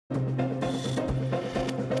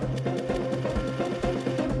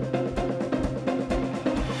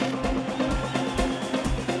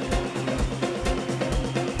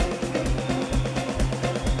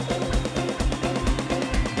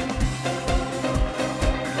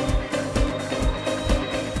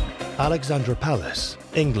Alexandra Palace,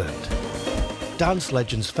 England. Dance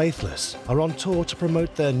legends Faithless are on tour to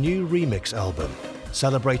promote their new remix album,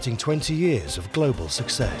 celebrating 20 years of global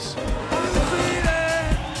success.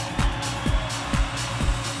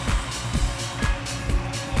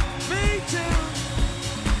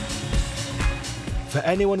 For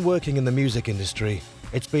anyone working in the music industry,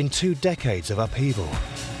 it's been 2 decades of upheaval.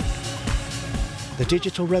 The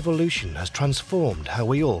digital revolution has transformed how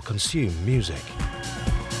we all consume music.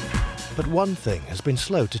 But one thing has been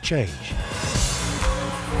slow to change: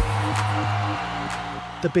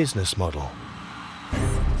 the business model.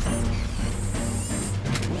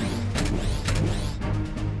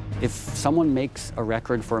 If someone makes a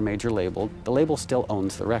record for a major label, the label still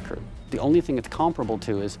owns the record. The only thing it's comparable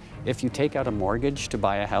to is if you take out a mortgage to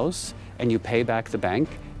buy a house and you pay back the bank,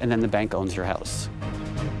 and then the bank owns your house.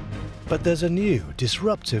 But there's a new,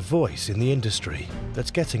 disruptive voice in the industry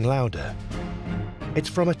that's getting louder. It's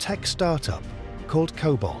from a tech startup called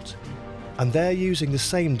Cobalt, and they're using the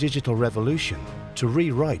same digital revolution to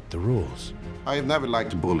rewrite the rules. I have never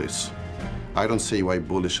liked bullies. I don't see why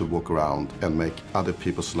bullies should walk around and make other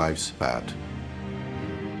people's lives bad.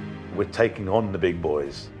 We're taking on the big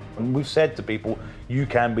boys. And we've said to people, you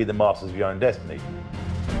can be the masters of your own destiny.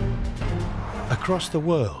 Across the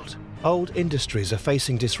world, old industries are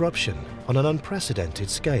facing disruption on an unprecedented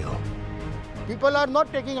scale. People are not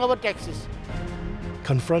taking our taxes.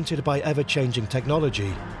 Confronted by ever-changing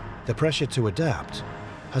technology, the pressure to adapt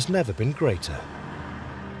has never been greater.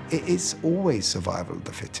 It is always survival of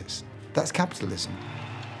the fittest. That's capitalism.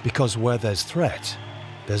 Because where there's threat,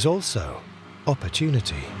 there's also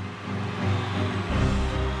opportunity.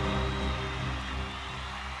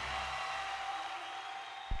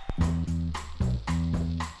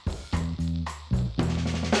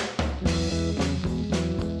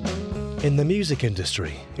 In the music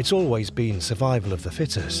industry, it's always been survival of the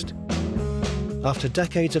fittest. After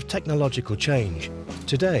decades of technological change,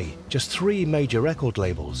 today, just 3 major record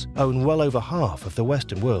labels own well over half of the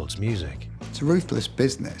Western world's music. It's a ruthless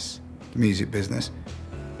business, the music business.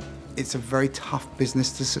 It's a very tough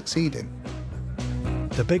business to succeed in.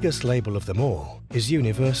 The biggest label of them all is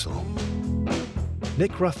Universal.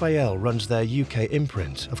 Nick Raphael runs their UK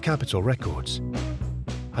imprint of Capitol Records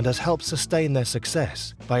and has helped sustain their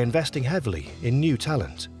success by investing heavily in new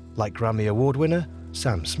talent, like Grammy Award winner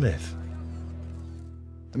Sam Smith.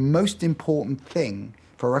 The most important thing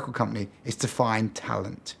for a record company is to find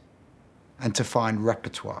talent and to find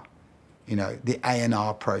repertoire, you know, the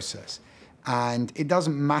A&R process. And it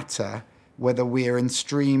doesn't matter whether we're in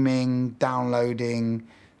streaming, downloading,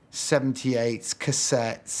 78s,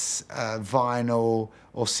 cassettes, vinyl,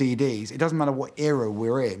 or CDs. It doesn't matter what era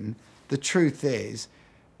we're in. The truth is,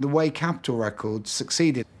 the way Capitol Records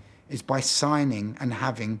succeeded is by signing and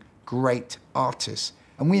having great artists.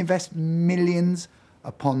 And we invest millions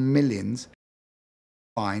upon millions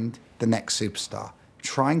find the next superstar,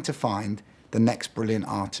 trying to find the next brilliant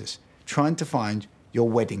artist, trying to find your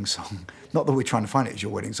wedding song. Not that we're trying to find it as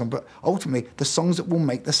your wedding song, but ultimately the songs that will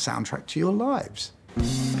make the soundtrack to your lives.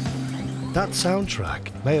 That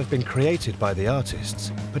soundtrack may have been created by the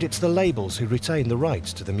artists, but it's the labels who retain the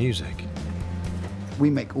rights to the music. We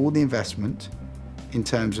make all the investment in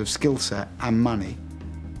terms of skill set and money,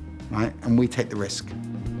 right? And we take the risk.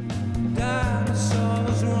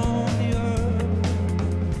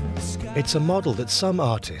 It's a model that some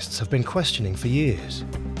artists have been questioning for years,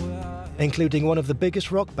 including one of the biggest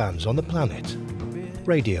rock bands on the planet,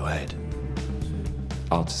 Radiohead.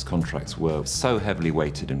 Artist contracts were so heavily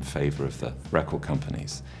weighted in favour of the record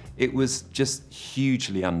companies. It was just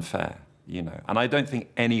hugely unfair, you know. And I don't think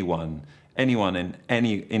anyone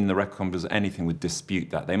in the record companies or anything would dispute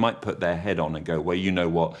that. They might put their head on and go, well, you know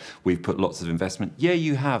what, we've put lots of investment. Yeah,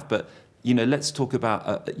 you have, but you know, let's talk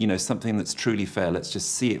about you know, something that's truly fair. Let's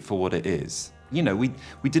just see it for what it is. You know, we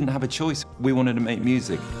didn't have a choice. We wanted to make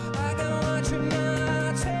music.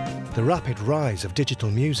 The rapid rise of digital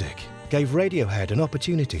music gave Radiohead an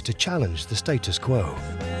opportunity to challenge the status quo.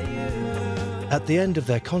 At the end of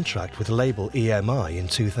their contract with label EMI in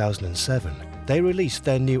 2007, they released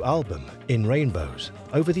their new album, In Rainbows,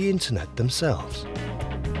 over the internet themselves.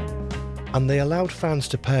 And they allowed fans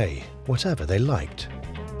to pay whatever they liked.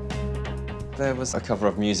 There was a cover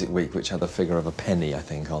of Music Week which had a figure of a penny, I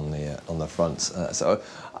think, on the front. So,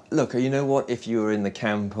 look, you know what? If you were in the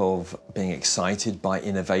camp of being excited by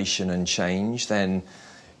innovation and change, then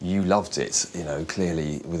you loved it. You know,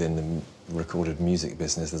 clearly within the recorded music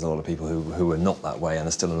business, there's a lot of people who are not that way and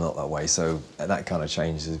are still not that way. So that kind of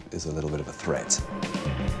change is a little bit of a threat.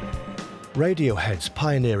 Radiohead's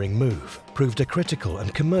pioneering move proved a critical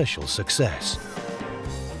and commercial success.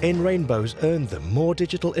 In Rainbows earned them more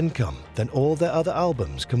digital income than all their other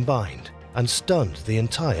albums combined, and stunned the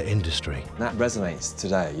entire industry. That resonates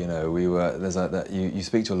today. You know, you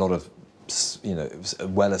speak to a lot of, you know,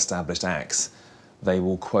 well-established acts. They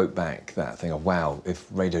will quote back that thing of, wow, if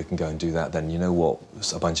radio can go and do that, then you know what,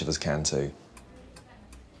 a bunch of us can too.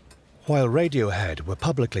 While Radiohead were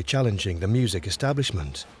publicly challenging the music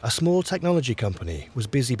establishment, a small technology company was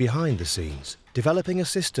busy behind the scenes, developing a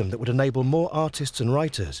system that would enable more artists and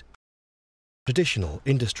writers. Traditional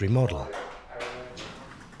industry model.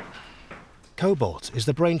 Cobalt is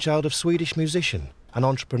the brainchild of Swedish musician and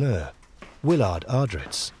entrepreneur Willard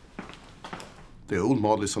Ardritz. The old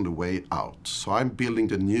model is on the way out, so I'm building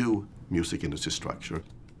the new music industry structure.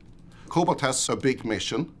 Cobalt has a big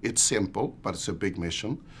mission. It's simple, but it's a big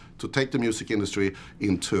mission to take the music industry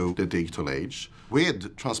into the digital age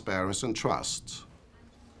with transparency and trust.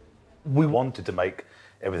 We wanted to make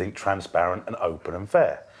everything transparent and open and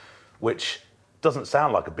fair, which doesn't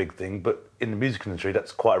sound like a big thing, but in the music industry,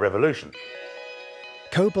 that's quite a revolution.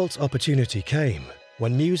 Cobalt's opportunity came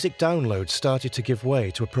when music downloads started to give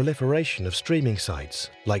way to a proliferation of streaming sites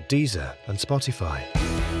like Deezer and Spotify.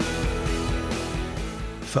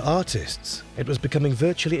 For artists, it was becoming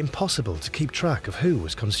virtually impossible to keep track of who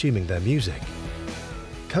was consuming their music.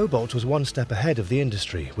 Cobalt was one step ahead of the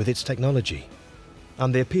industry with its technology,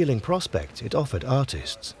 and the appealing prospect it offered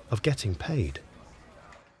artists of getting paid.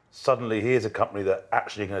 Suddenly, here's a company that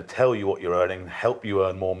actually going to tell you what you're earning, help you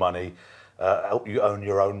earn more money, help you own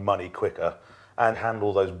your own money quicker, and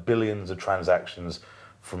handle those billions of transactions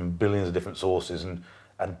from billions of different sources and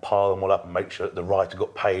pile them all up and make sure that the writer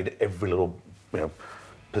got paid every little,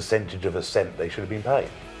 percentage of a cent they should have been paid.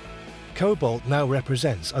 Cobalt now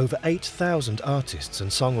represents over 8,000 artists and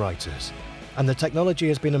songwriters, and the technology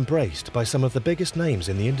has been embraced by some of the biggest names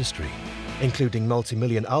in the industry, including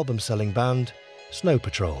multi-million album-selling band Snow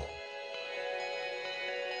Patrol.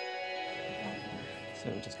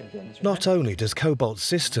 Not only does Cobalt's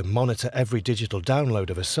system monitor every digital download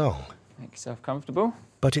of a song, make yourself comfortable,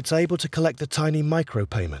 but it's able to collect the tiny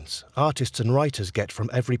micropayments artists and writers get from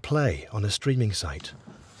every play on a streaming site.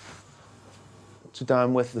 So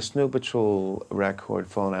Dan, with the Snow Patrol record,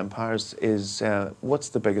 Fallen Empires, what's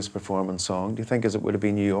the biggest performance song? Do you think it would have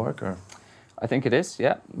been New York? Or? I think it is,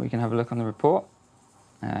 yeah. We can have a look on the report.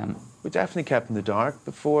 We definitely kept in the dark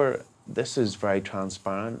before. This is very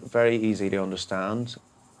transparent, very easy to understand.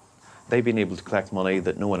 They've been able to collect money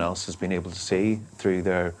that no one else has been able to see through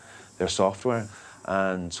their software.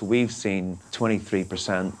 And so we've seen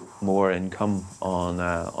 23% more income on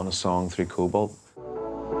a song through Cobalt.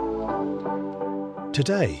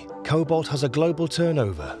 Today, Cobalt has a global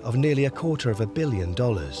turnover of nearly $250 million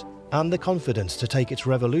and the confidence to take its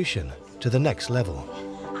revolution to the next level.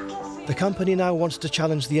 The company now wants to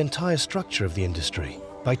challenge the entire structure of the industry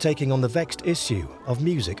by taking on the vexed issue of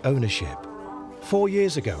music ownership. 4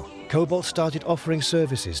 years ago, Cobalt started offering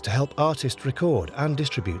services to help artists record and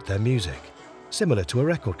distribute their music, similar to a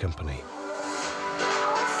record company.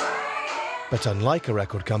 But unlike a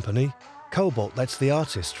record company, Cobalt lets the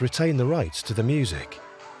artists retain the rights to the music.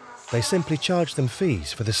 They simply charge them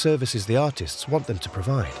fees for the services the artists want them to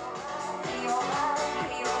provide.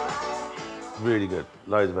 Really good,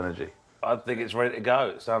 loads of energy. I think it's ready to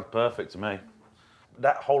go. It sounds perfect to me.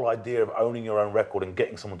 That whole idea of owning your own record and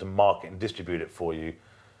getting someone to market and distribute it for you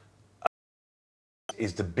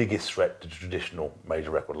is the biggest threat to traditional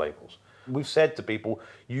major record labels. We've said to people,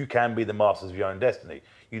 you can be the masters of your own destiny.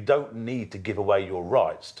 You don't need to give away your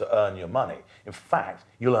rights to earn your money. In fact,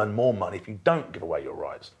 you'll earn more money if you don't give away your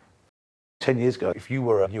rights. 10 years ago, if you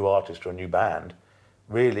were a new artist or a new band,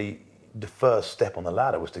 really the first step on the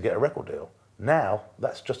ladder was to get a record deal. Now,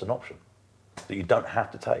 that's just an option that you don't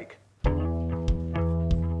have to take.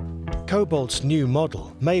 Cobalt's new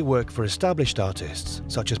model may work for established artists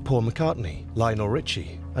such as Paul McCartney, Lionel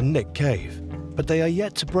Richie and Nick Cave, but they are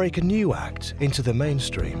yet to break a new act into the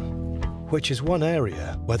mainstream, which is one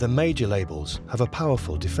area where the major labels have a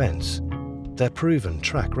powerful defense, their proven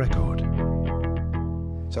track record.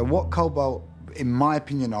 So what Cobalt, in my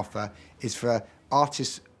opinion, offer is for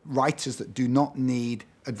artists, writers that do not need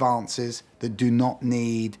advances, that do not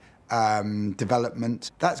need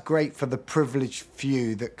development. That's great for the privileged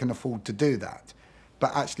few that can afford to do that.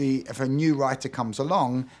 But actually, if a new writer comes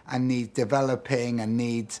along and needs developing and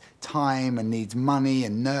needs time and needs money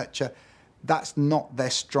and nurture, that's not their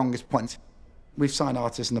strongest point. We've signed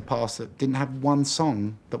artists in the past that didn't have one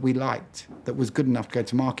song that we liked that was good enough to go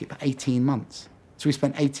to market for 18 months. So we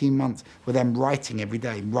spent 18 months with them writing every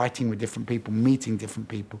day, writing with different people, meeting different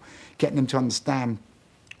people, getting them to understand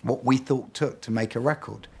what we thought took to make a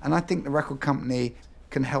record. And I think the record company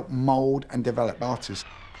can help mould and develop artists.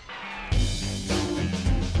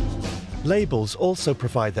 Labels also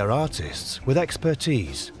provide their artists with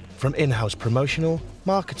expertise from in-house promotional,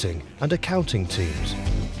 marketing and accounting teams.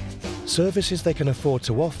 Services they can afford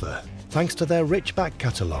to offer thanks to their rich back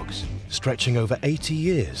catalogues, stretching over 80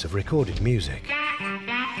 years of recorded music.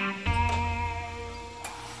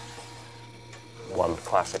 One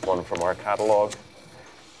classic one from our catalogue.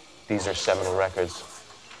 These are seminal records.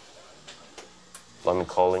 London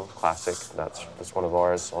Calling, classic, that's one of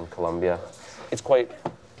ours on Columbia. It's quite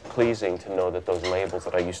pleasing to know that those labels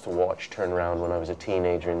that I used to watch turn around when I was a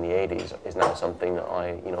teenager in the 80s is now something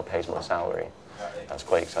that pays my salary. That's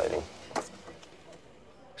quite exciting.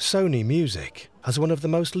 Sony Music has one of the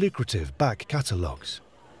most lucrative back catalogues,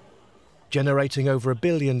 generating over $1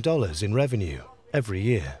 billion in revenue every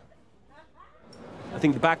year. I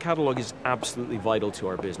think the back catalogue is absolutely vital to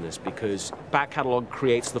our business because back catalogue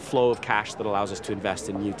creates the flow of cash that allows us to invest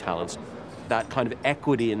in new talents. That kind of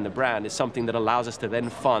equity in the brand is something that allows us to then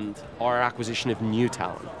fund our acquisition of new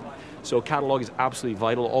talent. So catalogue is absolutely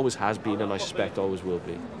vital, always has been, and I suspect always will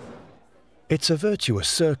be. It's a virtuous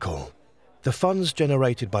circle. The funds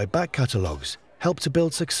generated by back catalogues help to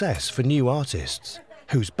build success for new artists,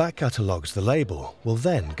 whose back catalogues the label will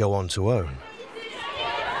then go on to own.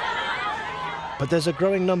 But there's a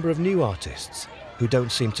growing number of new artists who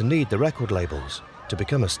don't seem to need the record labels to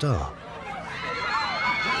become a star.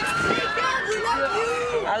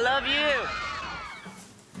 I love you!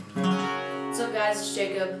 What's up guys, it's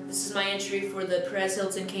Jacob. This is my entry for the Perez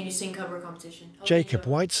Hilton Can You Sing cover competition. Jacob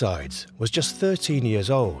Whitesides was just 13 years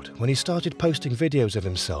old when he started posting videos of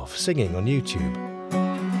himself singing on YouTube.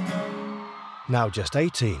 Now just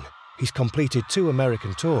 18, he's completed 2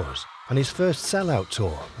 American tours and his first sellout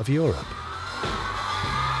tour of Europe.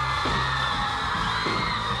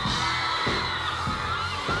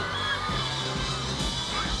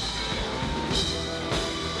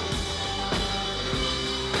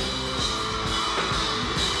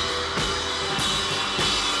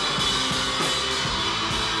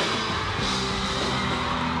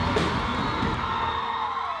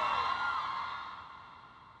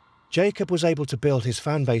 Jacob was able to build his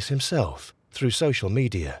fan base himself through social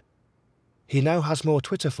media. He now has more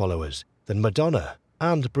Twitter followers than Madonna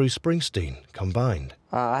and Bruce Springsteen combined.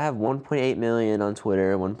 I have 1.8 million on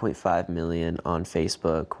Twitter, 1.5 million on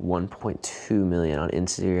Facebook, 1.2 million on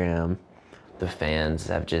Instagram. The fans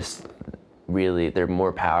have just really, they're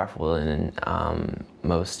more powerful than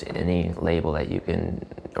most any label that you can,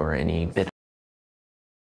 or any bit.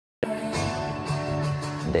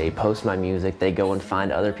 They post my music, they go and find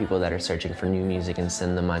other people that are searching for new music and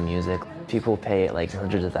send them my music. People pay like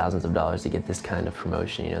hundreds of thousands of dollars to get this kind of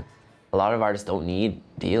promotion, you know. A lot of artists don't need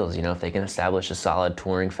deals, you know. If they can establish a solid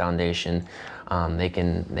touring foundation, they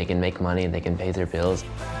can make money and they can pay their bills.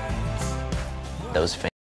 Those fans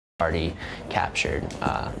already captured,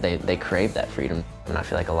 they crave that freedom. And I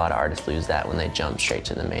feel like a lot of artists lose that when they jump straight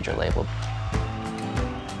to the major label.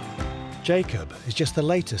 Jacob is just the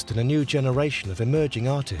latest in a new generation of emerging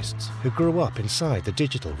artists who grew up inside the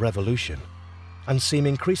digital revolution and seem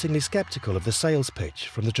increasingly skeptical of the sales pitch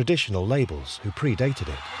from the traditional labels who predated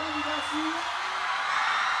it.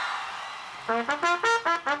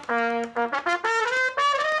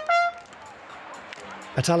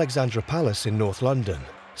 At Alexandra Palace in North London,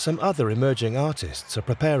 some other emerging artists are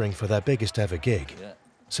preparing for their biggest ever gig,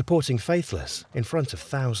 supporting Faithless in front of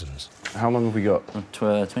thousands. How long have we got?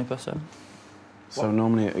 20 plus 7. So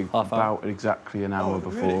normally about exactly an hour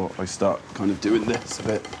before I start kind of doing this a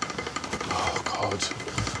bit. Oh God,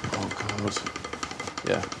 oh God.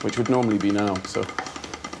 Yeah, which would normally be now, so.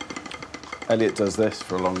 Elliot does this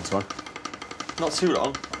for a long time. Not too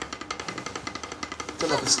long. Don't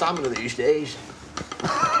have the stamina these days.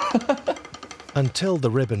 Until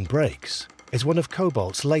the Ribbon Breaks is one of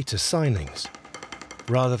Cobalt's latest signings.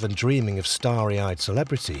 Rather than dreaming of starry-eyed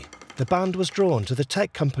celebrity, the band was drawn to the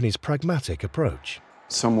tech company's pragmatic approach.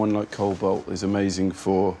 Someone like Cobalt is amazing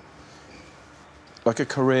for like a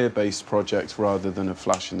career-based project rather than a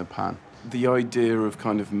flash in the pan. The idea of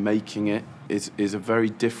kind of making it is a very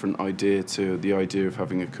different idea to the idea of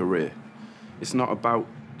having a career. It's not about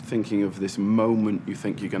thinking of this moment you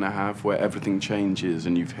think you're going to have where everything changes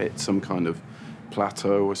and you've hit some kind of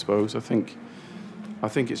plateau, I suppose. I think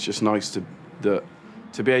it's just nice to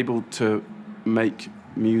be able to make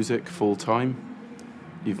music full-time.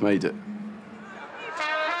 You've made it.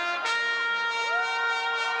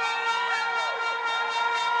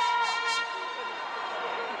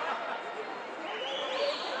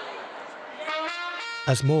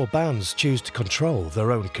 As more bands choose to control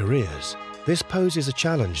their own careers, this poses a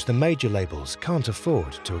challenge the major labels can't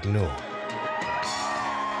afford to ignore.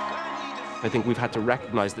 I think we've had to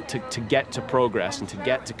recognize that to get to progress and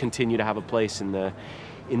to continue to have a place in the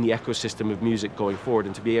ecosystem of music going forward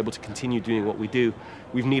and to be able to continue doing what we do,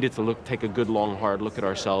 we've needed to take a good, long, hard look at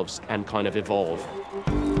ourselves and kind of evolve.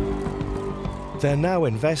 They're now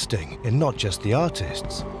investing in not just the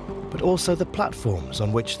artists, but also the platforms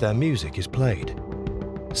on which their music is played.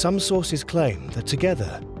 Some sources claim that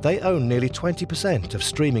together they own nearly 20% of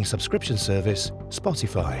streaming subscription service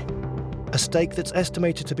Spotify, a stake that's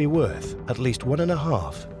estimated to be worth at least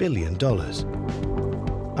 $1.5 billion.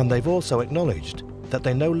 And they've also acknowledged that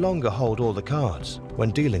they no longer hold all the cards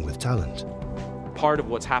when dealing with talent. Part of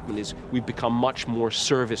what's happened is we've become much more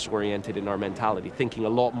service-oriented in our mentality, thinking a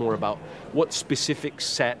lot more about what specific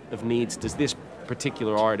set of needs does this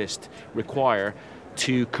particular artist require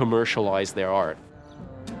to commercialize their art.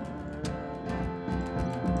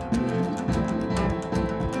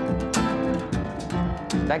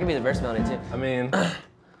 That could be the verse melody too. I mean,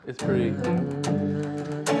 it's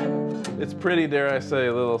pretty, dare I say,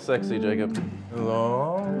 a little sexy, Jacob.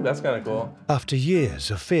 Oh, that's kind of cool. After years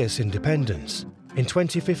of fierce independence, in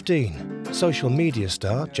 2015, social media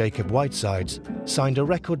star Jacob Whitesides signed a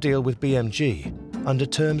record deal with BMG under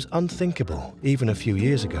terms unthinkable even a few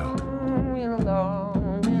years ago.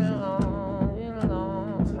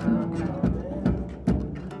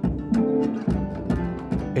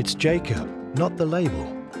 It's Jacob, not the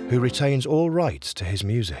label, who retains all rights to his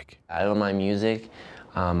music. I own my music.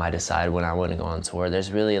 I decide when I want to go on tour.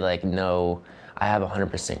 There's really like no, I have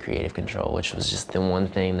 100% creative control, which was just the one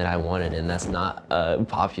thing that I wanted, and that's not a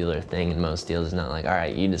popular thing in most deals. It's not like, all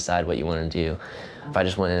right, you decide what you want to do. If I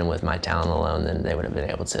just went in with my talent alone, then they would have been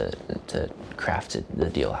able to craft the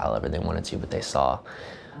deal however they wanted to, but they saw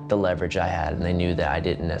the leverage I had, and they knew that I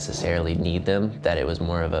didn't necessarily need them, that it was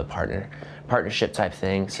more of a partnership type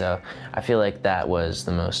thing. So I feel like that was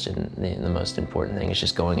the most important thing, is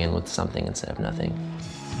just going in with something instead of nothing.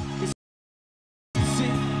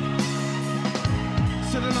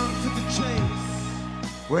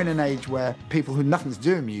 We're in an age where people who have nothing to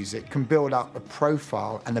do with music can build up a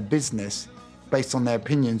profile and a business based on their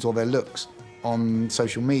opinions or their looks on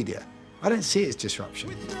social media. I don't see it as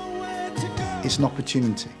disruption. It's an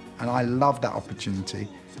opportunity, and I love that opportunity,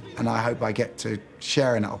 and I hope I get to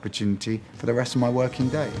share in that opportunity for the rest of my working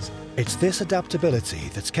days. It's this adaptability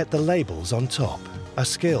that's kept the labels on top, a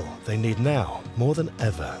skill they need now more than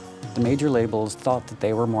ever. The major labels thought that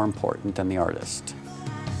they were more important than the artist,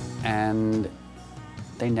 and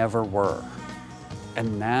they never were.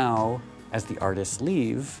 And now, as the artists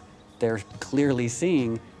leave, they're clearly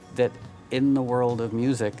seeing that in the world of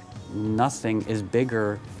music, nothing is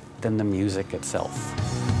bigger than the music itself.